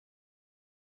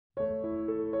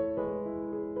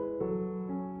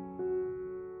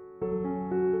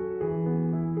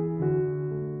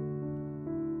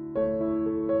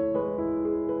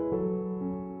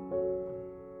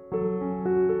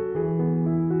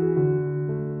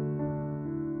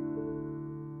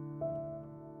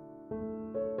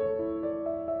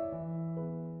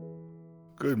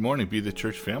morning, Be the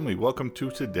Church family. Welcome to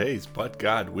today's But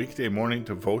God Weekday Morning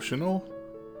Devotional.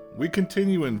 We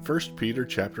continue in 1 Peter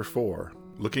chapter 4,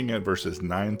 looking at verses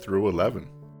 9 through 11.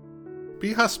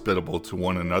 Be hospitable to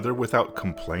one another without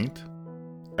complaint.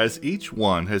 As each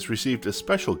one has received a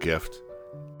special gift,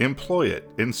 employ it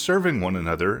in serving one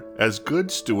another as good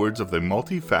stewards of the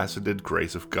multifaceted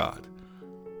grace of God.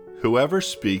 Whoever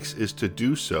speaks is to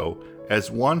do so as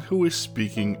one who is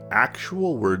speaking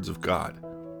actual words of God.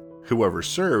 Whoever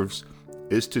serves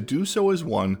is to do so as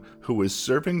one who is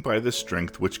serving by the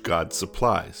strength which God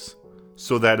supplies,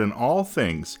 so that in all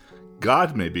things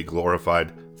God may be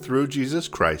glorified through Jesus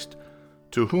Christ,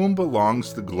 to whom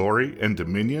belongs the glory and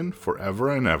dominion forever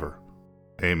and ever.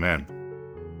 Amen.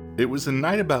 It was a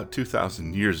night about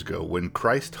 2,000 years ago when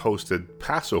Christ hosted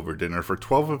Passover dinner for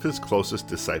 12 of his closest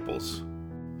disciples.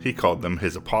 He called them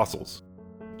his apostles.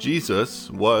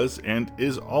 Jesus was and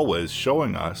is always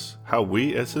showing us how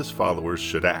we as his followers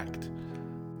should act.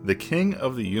 The King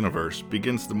of the universe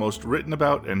begins the most written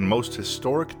about and most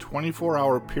historic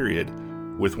 24-hour period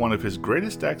with one of his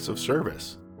greatest acts of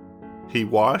service. He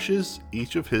washes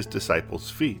each of his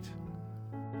disciples' feet.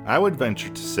 I would venture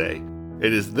to say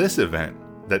it is this event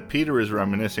that Peter is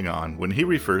reminiscing on when he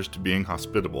refers to being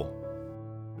hospitable,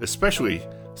 especially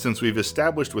since we've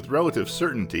established with relative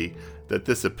certainty that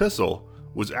this epistle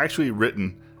was actually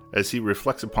written as he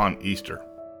reflects upon Easter.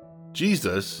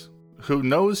 Jesus, who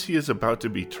knows he is about to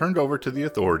be turned over to the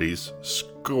authorities,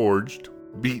 scourged,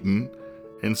 beaten,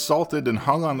 insulted, and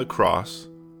hung on the cross,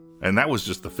 and that was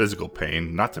just the physical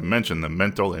pain, not to mention the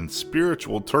mental and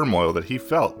spiritual turmoil that he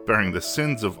felt bearing the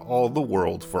sins of all the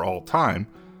world for all time.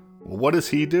 Well, what does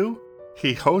he do?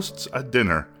 He hosts a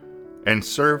dinner and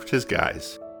served his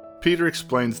guys. Peter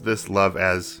explains this love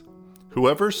as,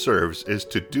 whoever serves is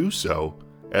to do so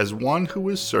as one who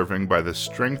is serving by the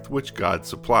strength which God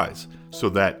supplies, so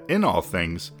that in all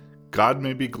things God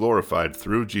may be glorified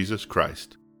through Jesus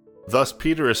Christ. Thus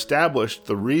Peter established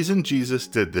the reason Jesus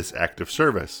did this act of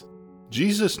service.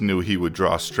 Jesus knew he would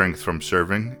draw strength from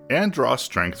serving and draw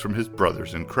strength from his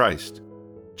brothers in Christ.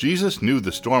 Jesus knew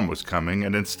the storm was coming,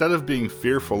 and instead of being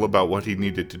fearful about what he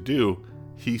needed to do,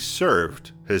 he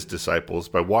served his disciples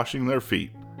by washing their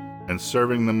feet and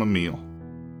serving them a meal.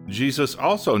 Jesus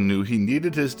also knew he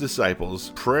needed his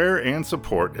disciples' prayer and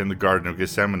support in the Garden of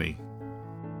Gethsemane.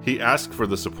 He asked for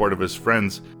the support of his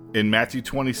friends in Matthew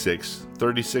 26,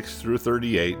 36 through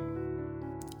 38.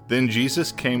 Then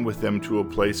Jesus came with them to a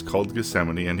place called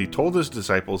Gethsemane, and he told his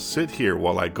disciples, "Sit here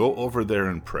while I go over there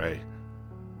and pray."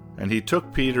 And he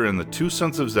took Peter and the two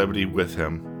sons of Zebedee with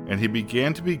him, and he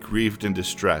began to be grieved and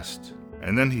distressed.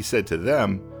 And then he said to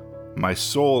them, "My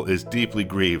soul is deeply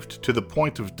grieved to the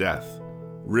point of death.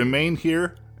 Remain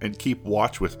here and keep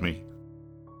watch with me."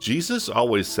 Jesus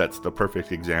always sets the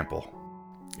perfect example.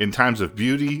 In times of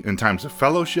beauty, in times of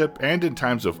fellowship, and in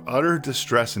times of utter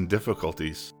distress and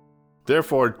difficulties.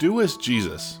 Therefore, do as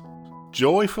Jesus.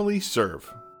 Joyfully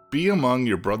serve. Be among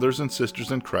your brothers and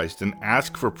sisters in Christ and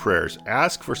ask for prayers,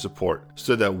 ask for support,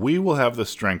 so that we will have the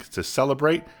strength to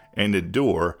celebrate and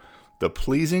endure the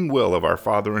pleasing will of our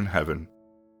Father in heaven.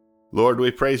 Lord, we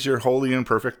praise your holy and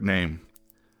perfect name.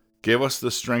 Give us the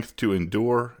strength to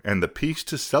endure and the peace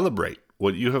to celebrate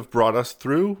what you have brought us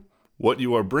through, what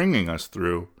you are bringing us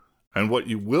through, and what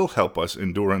you will help us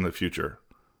endure in the future.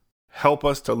 Help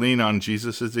us to lean on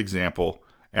Jesus' example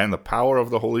and the power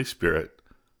of the Holy Spirit.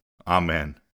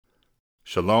 Amen.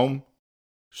 Shalom,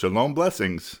 shalom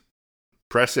blessings.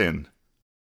 Press in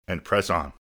and press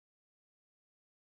on.